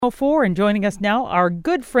04, and joining us now, our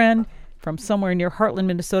good friend from somewhere near Heartland,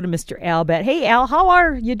 Minnesota, Mr. Al Batt. Hey, Al, how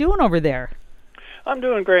are you doing over there? I'm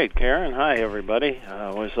doing great, Karen. Hi, everybody. I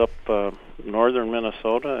was up northern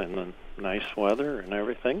Minnesota in the nice weather and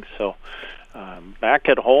everything, so back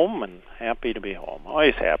at home and happy to be home.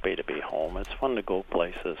 Always happy to be home. It's fun to go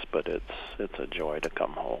places, but it's a joy to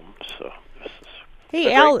come home. So this is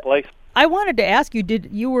a Al, great place. I wanted to ask you,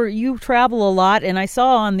 you travel a lot, and I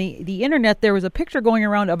saw on the internet there was a picture going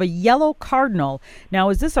around of a yellow cardinal. Now,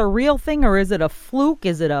 is this a real thing, or is it a fluke?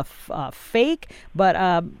 Is it a fake? But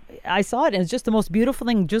I saw it, and it's just the most beautiful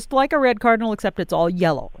thing, just like a red cardinal, except it's all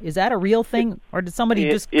yellow. Is that a real thing, or did somebody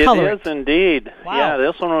just color it? It is indeed. Wow. Yeah,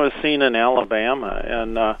 this one was seen in Alabama,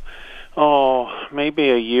 and maybe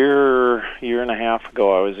a year and a half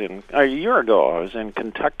ago, a year ago, I was in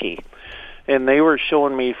Kentucky. And they were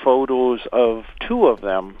showing me photos of two of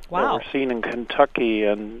them that were seen in Kentucky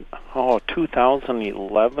in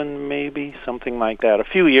 2011, maybe, something like that, a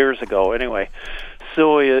few years ago anyway.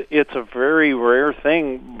 So it's a very rare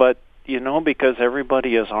thing, but, because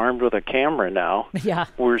everybody is armed with a camera now,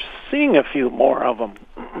 we're seeing a few more of them.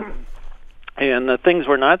 And the things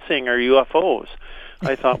we're not seeing are UFOs.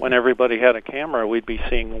 I thought when everybody had a camera, we'd be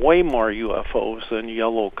seeing way more UFOs than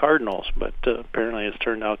yellow cardinals, but apparently it's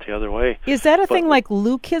turned out the other way. Is that a thing like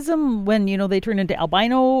Lukeism when, they turn into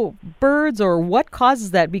albino birds, or what causes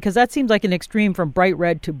that? Because that seems like an extreme from bright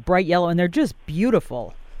red to bright yellow, and they're just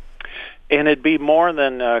beautiful. And it'd be more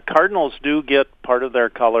than cardinals do get part of their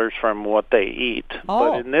colors from what they eat.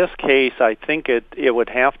 Oh. But in this case, I think it would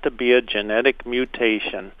have to be a genetic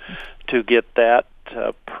mutation to get that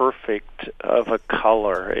perfect of a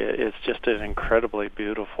color. It's just an incredibly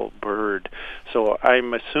beautiful bird. So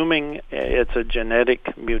I'm assuming it's a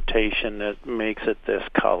genetic mutation that makes it this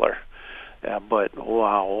color. But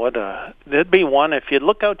wow, that'd be one. If you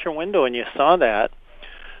look out your window and you saw that,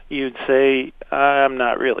 you'd say, I'm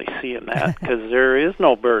not really seeing that, because there is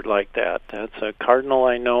no bird like that. That's a cardinal,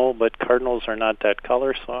 I know, but cardinals are not that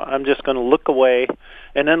color, so I'm just going to look away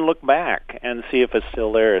and then look back and see if it's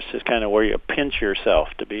still there. It's just kind of where you pinch yourself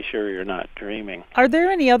to be sure you're not dreaming. Are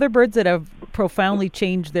there any other birds that have profoundly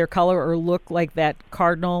changed their color or look like that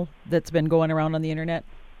cardinal that's been going around on the internet?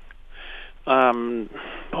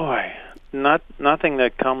 Nothing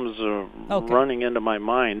that comes running into my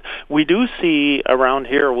mind. We do see around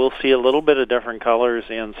here, we'll see a little bit of different colors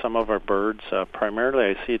in some of our birds.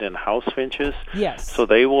 Primarily I see it in house finches. Yes. So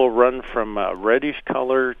they will run from a reddish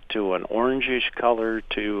color to an orangish color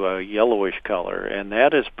to a yellowish color, and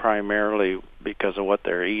that is primarily because of what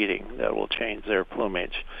they're eating. That will change their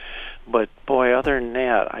plumage. But boy, other than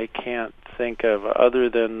that, I can't think of other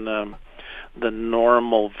than the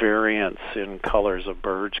normal variance in colors of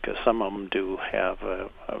birds, because some of them do have a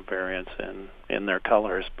variance in their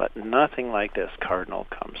colors, but nothing like this cardinal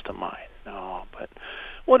comes to mind. No, but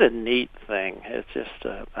what a neat thing. It's just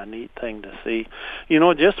a neat thing to see.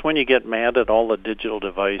 Just when you get mad at all the digital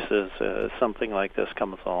devices, something like this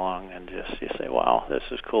comes along and just you say, wow, this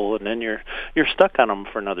is cool, and then you're stuck on them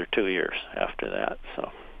for another 2 years after that.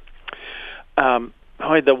 So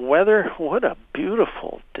the weather, what a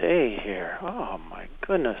beautiful day here. Oh, my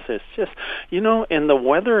goodness. It's just, and the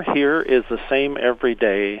weather here is the same every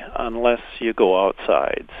day unless you go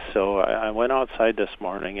outside. So I went outside this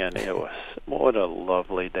morning, and it was, what a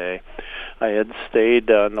lovely day. I had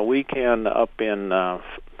stayed on the weekend up in the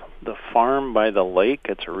farm by the lake.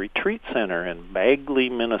 It's a retreat center in Bagley,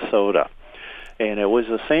 Minnesota. And it was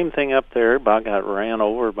the same thing up there. I got ran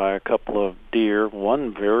over by a couple of deer,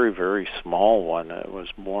 one very, very small one. It was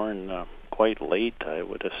born quite late, I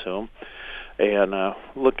would assume. And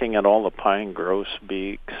looking at all the pine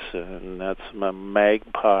grosbeaks, and that's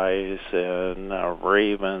magpies and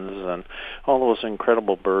ravens and all those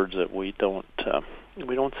incredible birds that we don't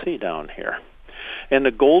see down here. And the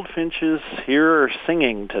goldfinches here are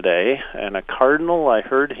singing today, and a cardinal, I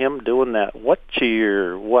heard him doing that, what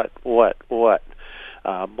cheer, what.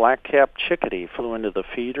 Black-capped chickadee flew into the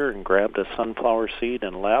feeder and grabbed a sunflower seed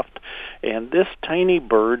and left. And this tiny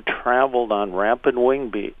bird traveled on rapid wing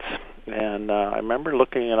beats. And I remember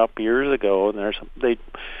looking it up years ago, and there's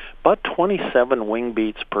about 27 wing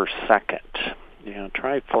beats per second.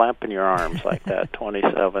 Try flapping your arms like that,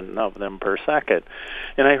 27 of them per second.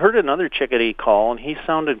 And I heard another chickadee call, and he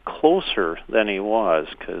sounded closer than he was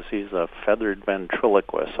because he's a feathered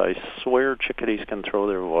ventriloquist. I swear chickadees can throw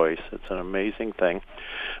their voice. It's an amazing thing.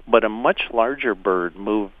 But a much larger bird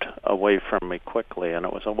moved away from me quickly, and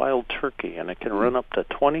it was a wild turkey, and it can run up to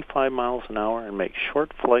 25 miles an hour and make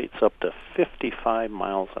short flights up to 55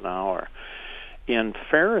 miles an hour. In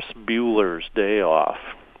Ferris Bueller's Day Off,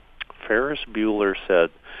 Ferris Bueller said,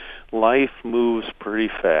 life moves pretty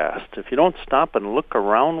fast. If you don't stop and look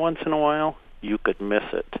around once in a while, you could miss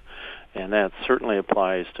it. And that certainly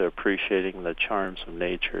applies to appreciating the charms of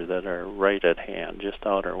nature that are right at hand, just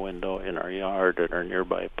out our window, in our yard, at our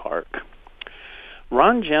nearby park.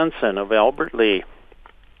 Ron Jensen of Albert Lee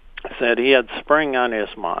said he had spring on his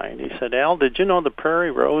mind. He said, Al, did you know the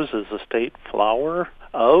prairie rose is the state flower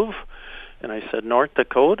of? And I said, North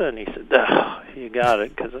Dakota? And he said, you got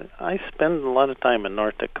it, because I spend a lot of time in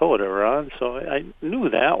North Dakota, Ron, so I knew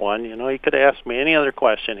that one. You know, he could have asked me any other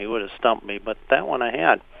question, he would have stumped me, but that one I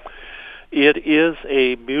had. It is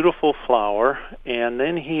a beautiful flower, and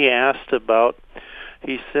then he asked about,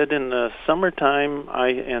 he said in the summertime,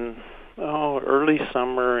 early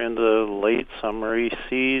summer into late summer, he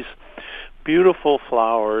sees beautiful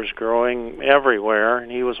flowers growing everywhere, and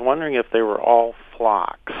he was wondering if they were all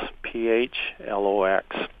phlox, Phlox.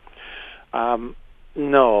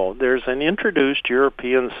 No, there's an introduced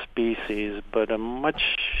European species, but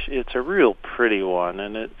it's a real pretty one,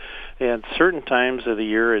 and at certain times of the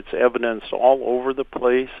year it's evidenced all over the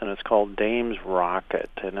place, and it's called Dame's Rocket,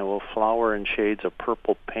 and it will flower in shades of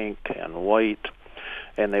purple, pink, and white,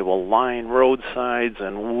 and they will line roadsides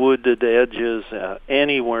and wooded edges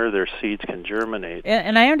anywhere their seeds can germinate.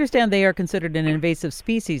 And I understand they are considered an invasive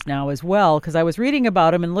species now as well, because I was reading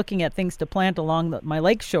about them and looking at things to plant along my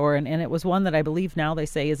lake shore, and it was one that I believe now they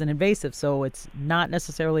say is an invasive, so it's not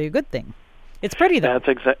necessarily a good thing. It's pretty, though.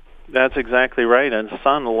 That's exactly right. And it's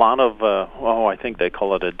on a lot of, I think they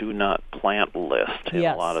call it a do not plant list in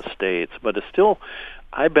a lot of states, but it's still,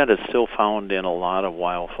 I bet it's still found in a lot of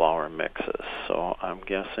wildflower mixes. So I'm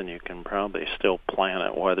guessing you can probably still plant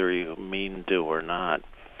it whether you mean to or not.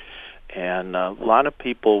 And a lot of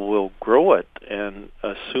people will grow it and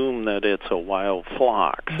assume that it's a wild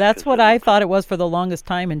phlox. That's what I thought it was for the longest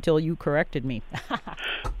time until you corrected me.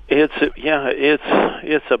 It's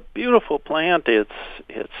a beautiful plant. It's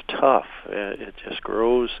tough. It just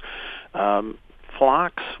grows.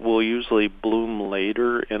 Phlox will usually bloom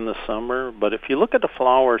later in the summer, but if you look at the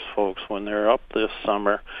flowers, folks, when they're up this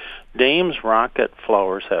summer, Dame's Rocket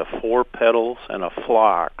flowers have 4 petals, and a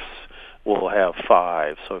phlox will have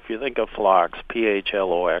 5. So if you think of phlox,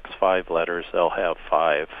 Phlox, 5 letters, they'll have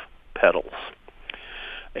 5 petals.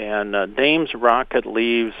 And Dame's Rocket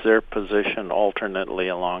leaves their position alternately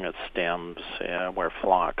along its stems, where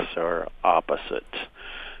phlox are opposite.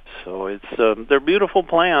 So they're beautiful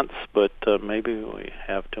plants, but maybe we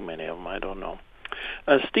have too many of them. I don't know.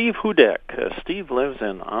 Steve Hudek. Steve lives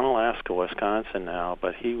in Onalaska, Wisconsin now,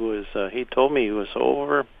 but he told me he was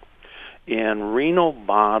over in Reno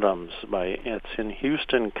Bottoms. It's in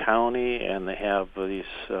Houston County, and they have these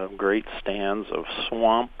great stands of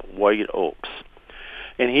swamp white oaks.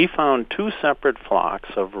 And he found 2 separate flocks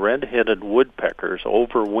of red-headed woodpeckers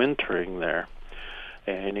overwintering there.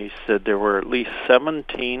 And he said there were at least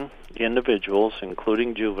 17 individuals,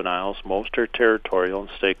 including juveniles. Most are territorial and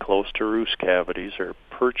stay close to roost cavities or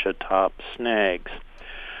perch atop snags.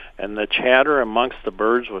 And the chatter amongst the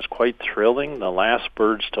birds was quite thrilling. The last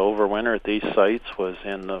birds to overwinter at these sites was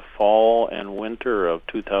in the fall and winter of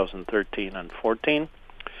 2013 and 14.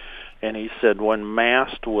 And he said when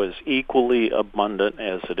mast was equally abundant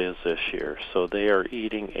as it is this year. So they are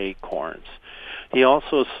eating acorns. He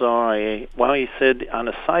also saw he said, on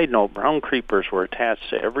a side note, brown creepers were attached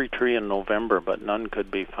to every tree in November, but none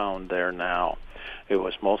could be found there now. It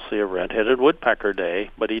was mostly a red-headed woodpecker day,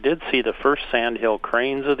 but he did see the first sandhill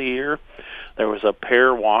cranes of the year. There was a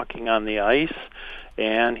pair walking on the ice,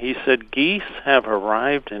 and he said geese have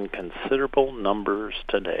arrived in considerable numbers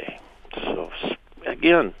today. So,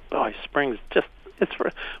 again, spring's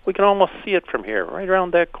we can almost see it from here, right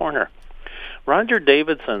around that corner. Roger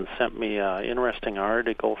Davidson sent me an interesting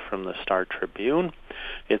article from the Star Tribune.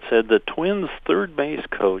 It said the Twins' third base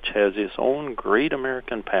coach has his own great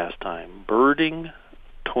American pastime, birding.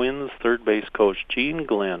 Twins' third base coach Gene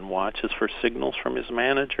Glenn watches for signals from his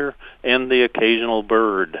manager and the occasional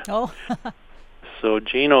bird. Oh. So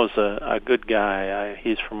Gino's a good guy.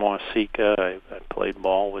 He's from Waseca. I played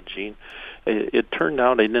ball with Gene. It turned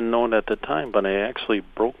out I didn't know it at the time, but I actually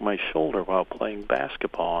broke my shoulder while playing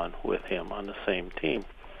basketball with him on the same team.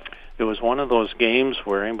 It was one of those games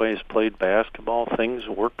where anybody's played basketball, things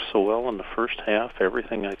worked so well in the first half,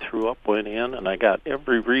 everything I threw up went in, and I got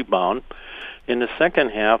every rebound. In the second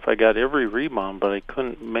half, I got every rebound, but I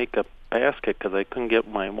couldn't make a basket because I couldn't get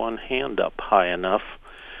my one hand up high enough,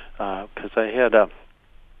 because I had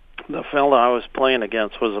the fellow I was playing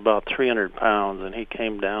against was about 300 pounds, and he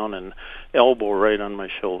came down and elbowed right on my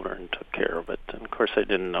shoulder and took care of it. And, of course, I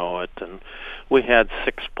didn't know it. And we had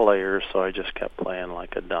 6 players, so I just kept playing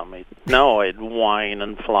like a dummy. No, I'd whine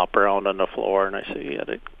and flop around on the floor, and I said, you got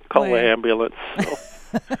to call the ambulance. So.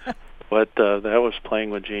 But that was playing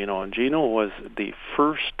with Gino, and Gino was the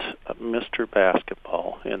first Mr.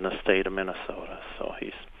 Basketball in the state of Minnesota, so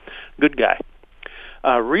he's a good guy.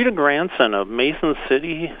 Rita Granson of Mason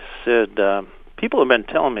City said, people have been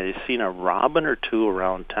telling me they've seen a robin or two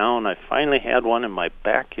around town. I finally had one in my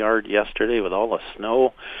backyard yesterday with all the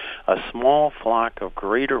snow. A small flock of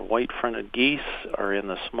greater white-fronted geese are in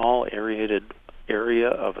the small aerated area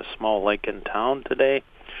of a small lake in town today.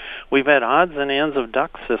 We've had odds and ends of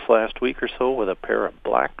ducks this last week or so, with a pair of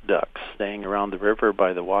black ducks staying around the river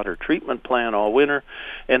by the water treatment plant all winter,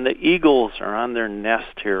 and the eagles are on their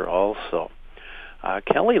nest here also.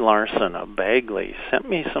 Kelly Larson of Bagley sent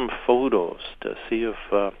me some photos to see if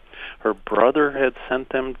her brother had sent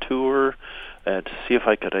them to her, to see if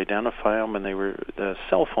I could identify them, and they were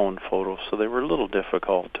cell phone photos, so they were a little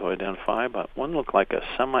difficult to identify, but one looked like a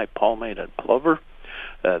semi-palmated plover.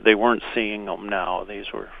 They weren't seeing them now.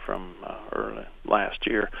 These were from early last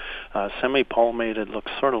year. Semi-palmated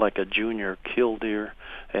looks sort of like a junior killdeer,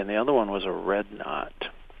 and the other one was a red knot.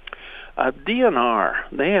 DNR,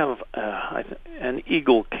 they have an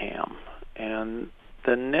eagle cam, and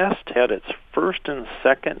the nest had its first and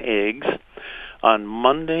second eggs on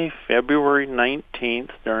Monday, February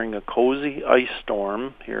 19th, during a cozy ice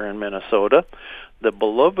storm here in Minnesota. The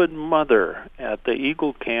beloved mother at the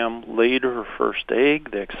Eagle Cam laid her first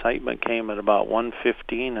egg. The excitement came at about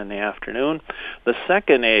 1:15 in the afternoon. The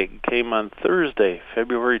second egg came on Thursday,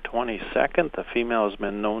 February 22nd. The female has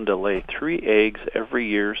been known to lay 3 eggs every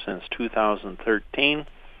year since 2013.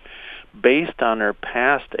 Based on her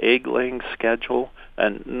past egg-laying schedule,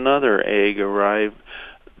 another egg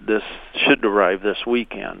should arrive this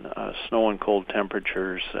weekend. Snow and cold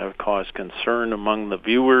temperatures have caused concern among the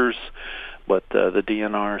viewers. But the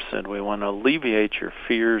DNR said, we want to alleviate your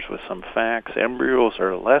fears with some facts. Embryos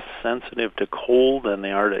are less sensitive to cold than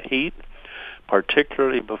they are to heat,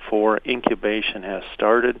 particularly before incubation has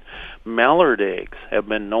started. Mallard eggs have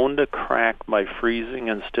been known to crack by freezing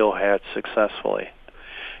and still hatch successfully.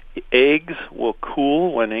 Eggs will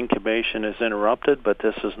cool when incubation is interrupted, but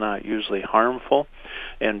this is not usually harmful,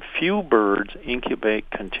 and few birds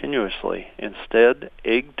incubate continuously. Instead,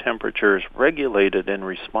 egg temperature is regulated in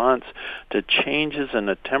response to changes in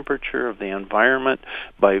the temperature of the environment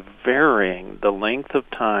by varying the length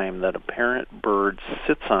of time that a parent bird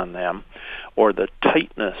sits on them or the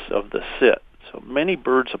tightness of the sit. So many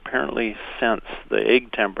birds apparently sense the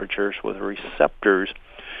egg temperatures with receptors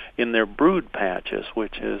in their brood patches,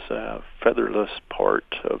 which is a featherless part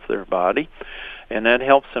of their body, and that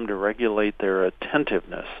helps them to regulate their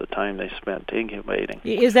attentiveness, the time they spent incubating.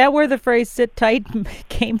 Is that where the phrase "sit tight"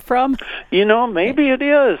 came from? Maybe it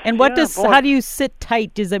is. And how do you sit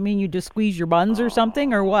tight? Does that mean you just squeeze your buns or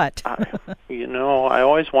something, or what? I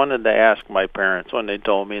always wanted to ask my parents when they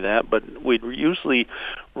told me that, but we'd usually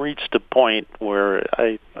reached a point where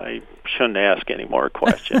I shouldn't ask any more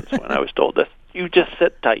questions when I was told that. You just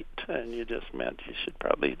sit tight, and you just meant you should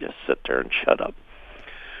probably just sit there and shut up.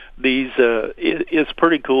 These, it's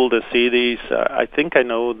pretty cool to see these. I think I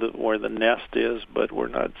know where the nest is, but we're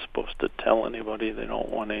not supposed to tell anybody. They don't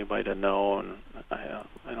want anybody to know, and I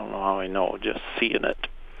don't know how I know, just seeing it.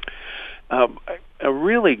 A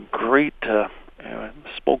really great, I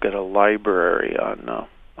spoke at a library on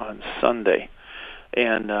Sunday,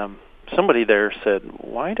 and somebody there said,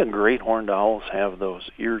 why do great horned owls have those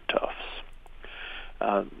ear tufts?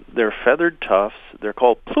 They're feathered tufts. They're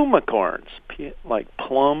called plumicorns, like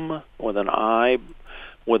plum with an I,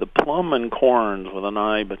 with a plum and corns with an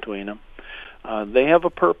I between them. They have a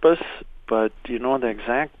purpose, but the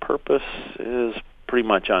exact purpose is pretty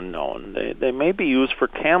much unknown. They may be used for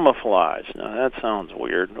camouflage. Now that sounds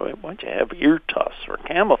weird. Why'd you have ear tufts for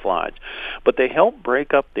camouflage? But they help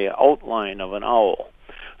break up the outline of an owl.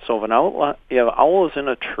 So if an owl is in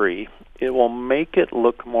a tree, it will make it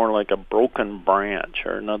look more like a broken branch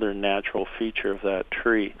or another natural feature of that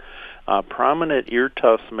tree. Prominent ear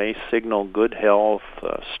tufts may signal good health,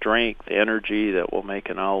 strength, energy that will make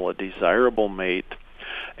an owl a desirable mate.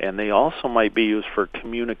 And they also might be used for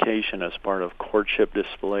communication as part of courtship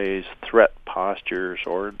displays, threat postures,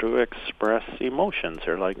 or to express emotions.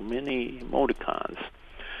 They're like mini emoticons.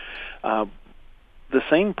 The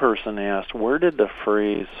same person asked, where did the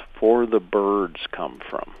phrase "for the birds" come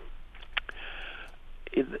from?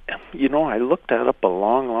 I looked that up a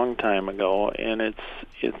long, long time ago, and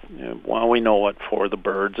we know what "for the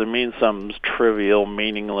birds." It means something's trivial,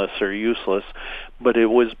 meaningless, or useless, but it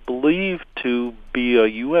was believed to be a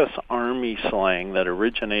U.S. Army slang that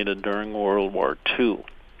originated during World War II.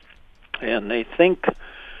 And they think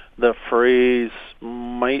the phrase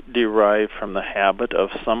might derive from the habit of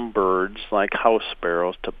some birds, like house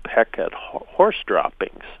sparrows, to peck at horse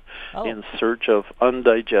droppings in search of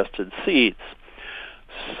undigested seeds.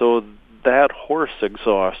 So that horse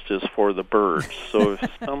exhaust is for the birds. So if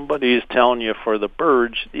somebody's telling you for the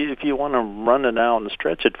birds, if you want to run it out and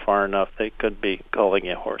stretch it far enough, they could be calling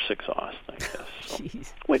you horse exhaust, I guess. So,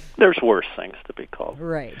 there's worse things to be called.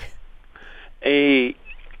 Right. We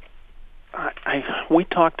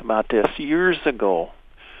talked about this years ago.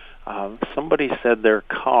 Somebody said their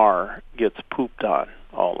car gets pooped on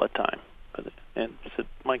all the time. And said,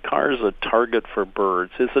 my car is a target for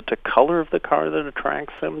birds. Is it the color of the car that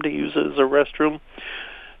attracts them to use it as a restroom?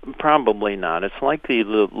 Probably not. It's like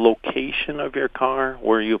the location of your car,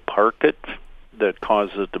 where you park it, that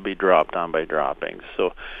causes it to be dropped on by droppings.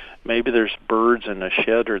 So maybe there's birds in the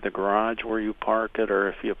shed or the garage where you park it, or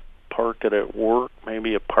if you park it at work,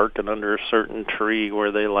 maybe you park it under a certain tree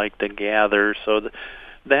where they like to gather. So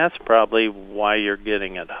that's probably why you're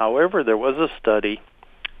getting it. However, there was a study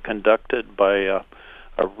conducted by a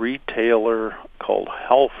retailer called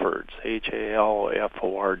Halfords,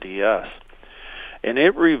 Halfords, and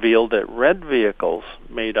it revealed that red vehicles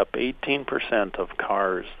made up 18% of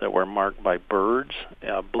cars that were marked by birds.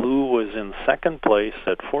 Blue was in second place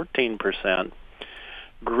at 14%.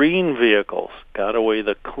 Green vehicles got away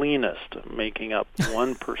the cleanest, making up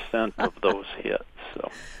 1% of those hits. So.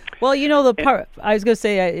 Well, I was going to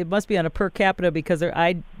say it must be on a per capita, because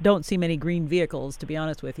I don't see many green vehicles, to be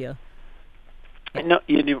honest with you. No,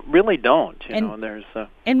 you really don't.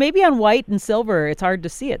 And maybe on white and silver, it's hard to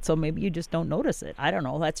see it, so maybe you just don't notice it. I don't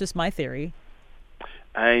know. That's just my theory.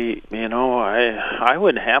 I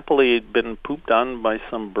would happily have been pooped on by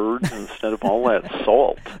some birds instead of all that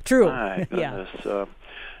salt. True. My goodness. Yeah.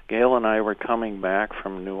 Gail and I were coming back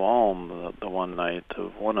from New Ulm the one night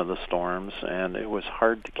of one of the storms, and it was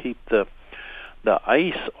hard to keep the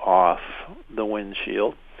ice off the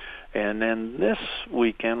windshield. And then this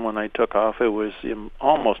weekend when I took off, it was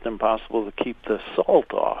almost impossible to keep the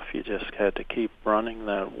salt off. You just had to keep running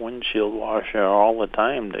that windshield washer all the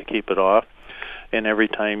time to keep it off. And every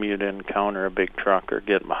time you'd encounter a big truck or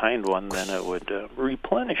get behind one, then it would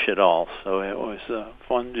replenish it all. So it was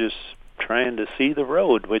fun just trying to see the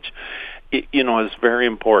road, which, is very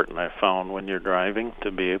important, I found, when you're driving,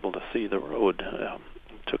 to be able to see the road. It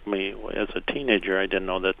took me, as a teenager, I didn't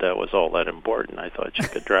know that was all that important. I thought you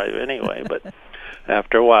could drive anyway, but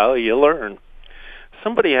after a while, you learn.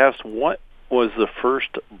 Somebody asked, what was the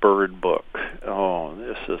first bird book? Oh,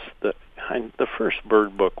 this is the first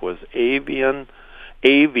bird book was Avium,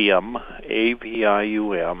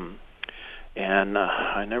 A-V-I-U-M, and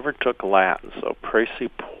I never took Latin, so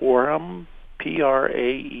Praecipuarum,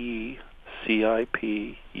 Praecipuarum,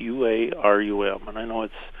 and I know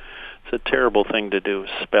it's a terrible thing to do,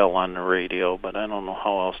 spell on the radio, but I don't know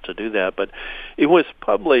how else to do that. But it was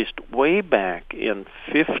published way back in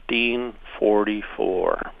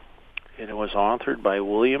 1544. And it was authored by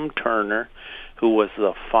William Turner, who was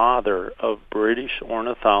the father of British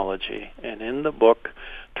ornithology. And in the book,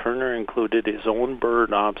 Turner included his own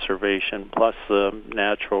bird observation plus the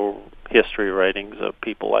natural history writings of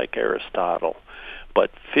people like Aristotle.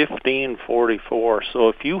 But 1544, so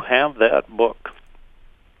if you have that book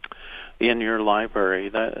in your library,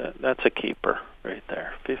 that's a keeper right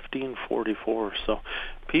there, 1544. So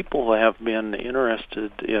people have been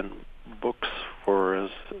interested in books or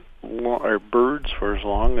birds for as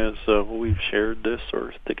long as we've shared this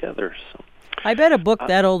earth together. So I bet a book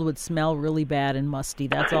that old would smell really bad and musty.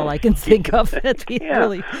 That's all I can think of. That'd be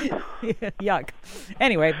really yuck.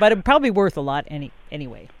 Anyway, but it'd probably worth a lot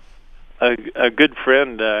anyway. A good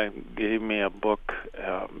friend gave me a book.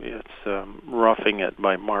 It's Roughing It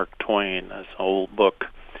by Mark Twain. It's an old book,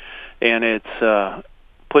 and it's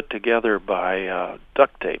put together by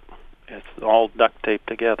duct tape. It's all duct taped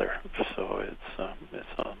together, so it's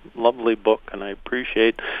a lovely book, and I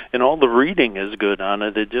appreciate. And all the reading is good on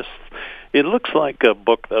it. It looks like a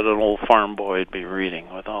book that an old farm boy would be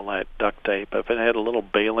reading with all that duct tape. If it had a little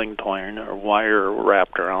baling twine or wire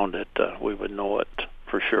wrapped around it, we would know it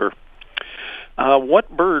for sure. What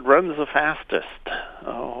bird runs the fastest?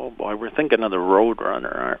 Oh boy, we're thinking of the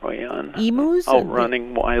Roadrunner, aren't we? Emus?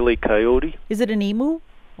 Outrunning Wile E. Coyote. Is it an emu?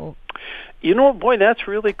 Oh. Boy, that's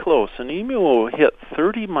really close. An emu will hit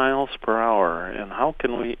 30 miles per hour, and how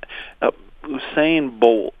can we? Usain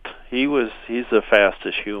Bolt, he's the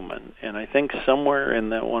fastest human, and I think somewhere in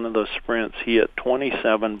that one of those sprints he hit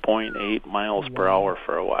 27.8 miles per hour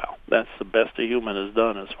for a while. That's the best a human has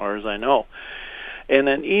done, as far as I know. And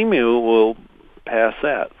an emu will pass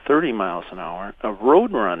that, 30 miles an hour. A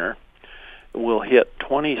roadrunner will hit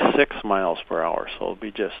 26 miles per hour. So it'll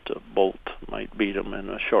be just a bolt might beat him in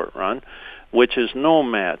a short run, which is no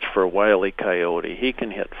match for Wile E. Coyote. He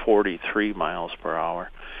can hit 43 miles per hour.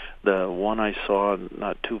 The one I saw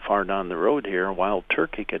not too far down the road here, Wild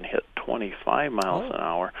Turkey, can hit 25 miles an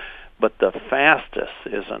hour. But the fastest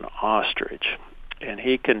is an ostrich, and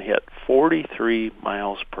he can hit 43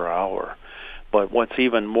 miles per hour. But what's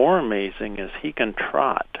even more amazing is he can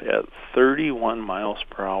trot at 31 miles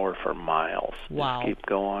per hour for miles. Wow. Just keep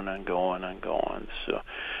going and going and going. So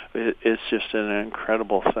it's just an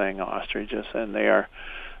incredible thing, ostriches, and they are.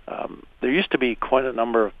 There used to be quite a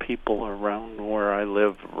number of people around where I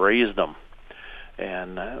live raised them,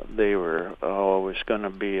 and they were always going to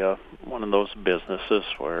be one of those businesses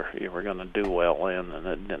where you were going to do well in, and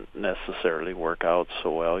it didn't necessarily work out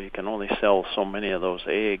so well. You can only sell so many of those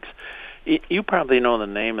eggs. You probably know the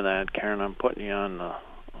name of that, Karen. I'm putting you on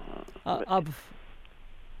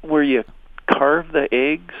where you carve the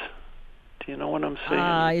eggs. Do you know what I'm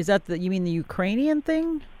saying? Is that you mean the Ukrainian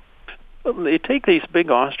thing? Well, they take these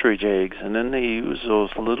big ostrich eggs, and then they use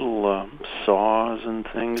those little saws and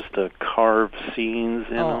things to carve scenes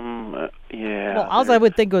in them. Yeah. Well, all I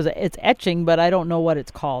would think was it's etching, but I don't know what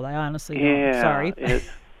it's called. I honestly don't. Yeah. Sorry.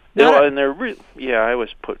 And they're I was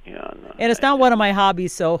putting you on. And it's not one of my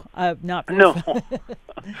hobbies, so not. No.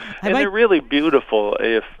 And they're really beautiful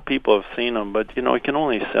if people have seen them, but you can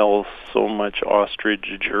only sell so much ostrich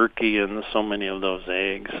jerky and so many of those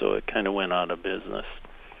eggs, so it kind of went out of business.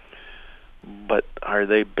 But are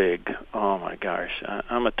they big? Oh my gosh!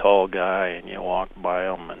 I'm a tall guy, and you walk by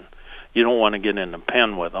them, and you don't want to get in the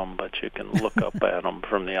pen with them, but you can look up at them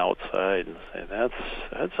from the outside and say,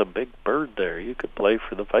 "That's a big bird there. You could play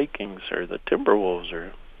for the Vikings or the Timberwolves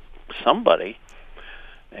or somebody."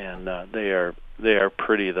 And they are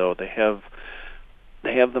pretty though. They have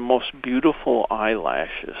the most beautiful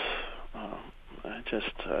eyelashes.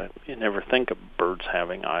 You never think of birds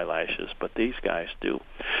having eyelashes, but these guys do.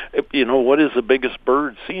 What is the biggest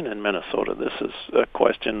bird seen in Minnesota? This is a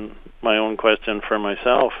question, my own question for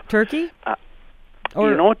myself. Turkey?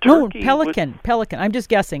 Turkey. No, pelican. I'm just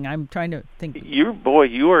guessing. I'm trying to think.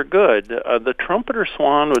 You are good. The trumpeter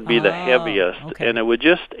swan would be the heaviest, and it would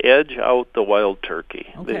just edge out the wild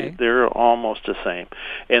turkey. Okay. They're almost the same.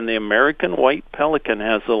 And the American white pelican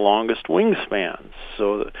has the longest wingspans.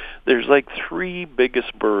 So there's like three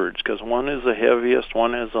biggest birds, because one is the heaviest,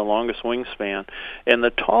 one has the longest wingspan, and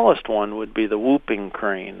the tallest one would be the whooping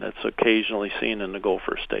crane that's occasionally seen in the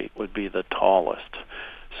Gopher State, would be the tallest.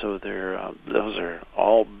 So those are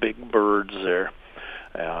all big birds there.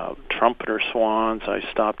 Trumpeter swans. I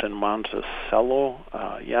stopped in Monticello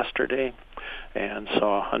yesterday and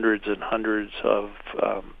saw hundreds and hundreds of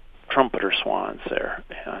trumpeter swans there.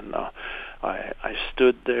 And I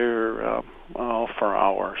stood there for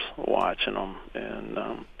hours watching them. And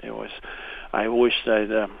I wished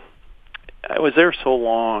I was there so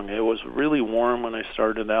long. It was really warm when I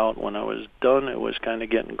started out. When I was done, it was kind of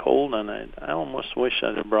getting cold, and I almost wish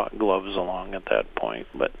I'd have brought gloves along at that point.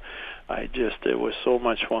 But it was so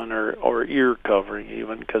much fun, or ear covering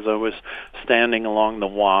even, because I was standing along the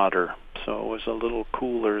water, so it was a little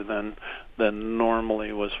cooler than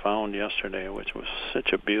normally was found yesterday, which was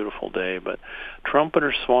such a beautiful day. But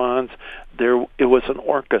trumpeter swans, it was an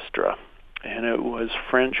orchestra. And it was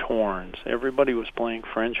French horns. Everybody was playing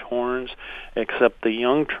French horns, except the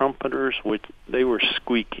young trumpeters, which they were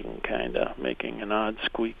squeaking, kind of, making an odd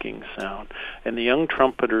squeaking sound. And the young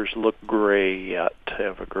trumpeters look gray yet,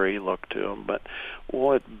 have a gray look to them. But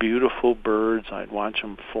what beautiful birds. I'd watch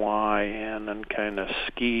them fly in and kind of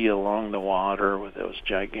ski along the water with those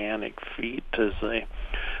gigantic feet as they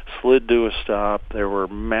slid to a stop. There were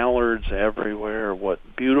mallards everywhere. What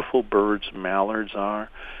beautiful birds mallards are.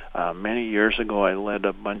 Many years ago, I led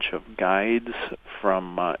a bunch of guides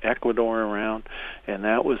from Ecuador around, and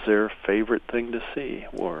that was their favorite thing to see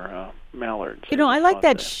were mallards. I like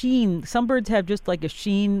that sheen. Some birds have just like a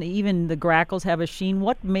sheen. Even the grackles have a sheen.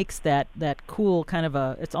 What makes that cool kind of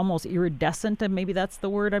it's almost iridescent, and maybe that's the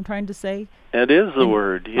word I'm trying to say? It is the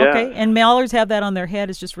word, yeah. Okay, and mallards have that on their head.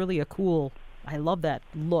 It's just really I love that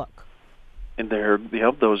look. And they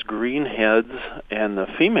have those green heads, and the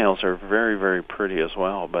females are very, very pretty as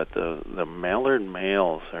well. But the mallard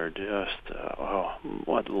males are just,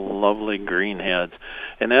 what lovely green heads.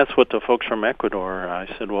 And that's what the folks from Ecuador, I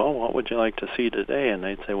said, well, what would you like to see today? And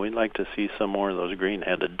they'd say, we'd like to see some more of those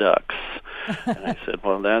green-headed ducks. And I said,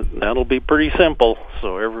 well, that'll be pretty simple.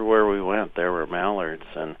 So everywhere we went, there were mallards.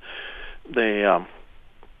 And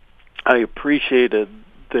I appreciated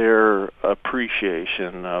their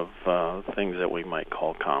appreciation of things that we might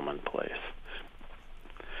call commonplace.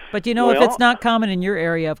 But if Well, it's not common in your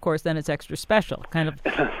area, of course, then it's extra special. Kind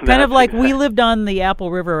of like we lived on the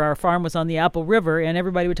Apple River. Our farm was on the Apple River, and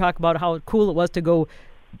everybody would talk about how cool it was to go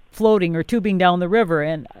floating or tubing down the river,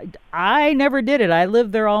 and I never did it. I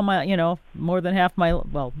lived there all my, more than half my,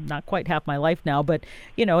 well, not quite half my life now, but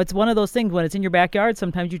it's one of those things when it's in your backyard,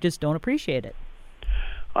 sometimes you just don't appreciate it.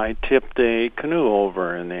 I tipped a canoe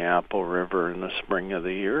over in the Apple River in the spring of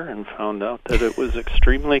the year and found out that it was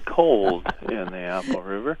extremely cold in the Apple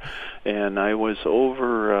River. And I was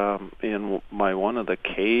over in one of the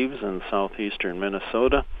caves in southeastern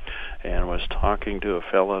Minnesota and was talking to a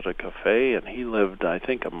fellow at a cafe, and he lived, I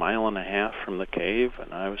think, 1.5 miles from the cave,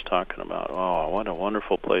 and I was talking about, oh, what a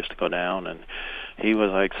wonderful place to go down, and he was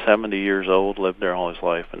like 70 years old, lived there all his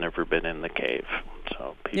life, and never been in the cave.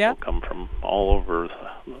 So people come from all over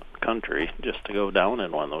the country just to go down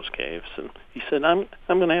in one of those caves, and he said, I'm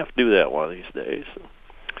going to have to do that one of these days.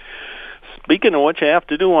 Speaking of what you have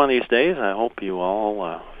to do one of these days, I hope you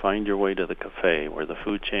all find your way to the cafe where the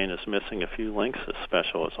food chain is missing a few links. The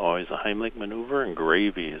special is always a Heimlich maneuver, and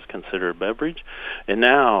gravy is considered a beverage. And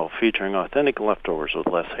now, featuring authentic leftovers with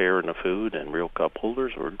less hair in the food and real cup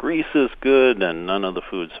holders where grease is good and none of the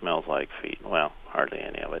food smells like feet. Well, hardly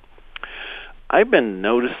any of it. I've been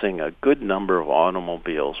noticing a good number of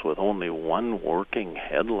automobiles with only one working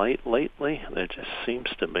headlight lately. There just seems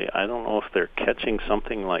to be, I don't know if they're catching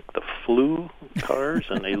something like the flu cars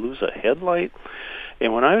and they lose a headlight.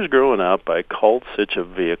 And when I was growing up, I called such a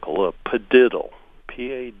vehicle a padiddle,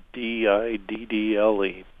 P-A-D-I-D-D-L-E,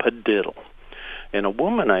 padiddle. And a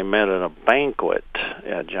woman I met at a banquet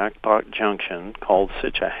at Jackpot Junction called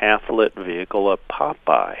such a half-lit vehicle a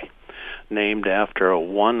Popeye, named after a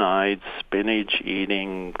one-eyed,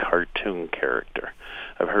 spinach-eating cartoon character.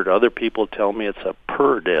 I've heard other people tell me it's a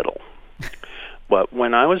purdiddle. But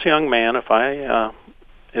when I was a young man, if a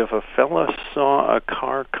fella saw a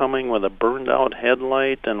car coming with a burned-out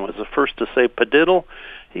headlight and was the first to say padiddle,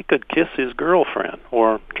 he could kiss his girlfriend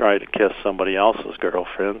or try to kiss somebody else's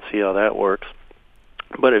girlfriend, see how that works.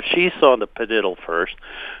 But if she saw the padiddle first,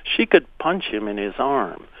 she could punch him in his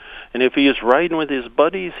arm. And if he was riding with his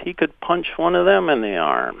buddies, he could punch one of them in the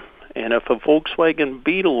arm. And if a Volkswagen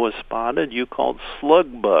Beetle was spotted, you called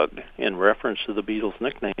slug bug, in reference to the Beetle's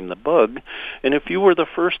nickname, the Bug. And if you were the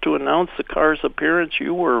first to announce the car's appearance,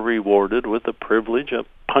 you were rewarded with the privilege of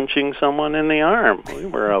punching someone in the arm. We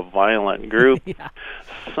were a violent group. Yeah.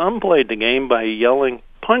 Some played the game by yelling,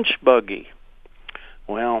 "Punch Buggy."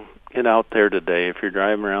 Well, get out there today. If you're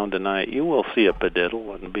driving around tonight, you will see a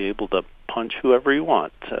padiddle and be able to punch whoever you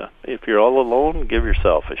want. If you're all alone, give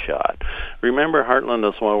yourself a shot. Remember, Heartland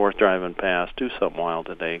is well worth driving past. Do something wild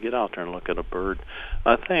today. Get out there and look at a bird.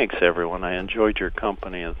 Thanks, everyone. I enjoyed your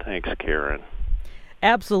company, and thanks, Karen.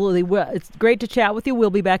 Absolutely. Well, it's great to chat with you.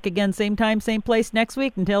 We'll be back again same time, same place next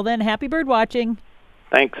week. Until then, happy bird watching.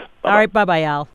 Thanks. Bye-bye. All right, bye-bye, Al.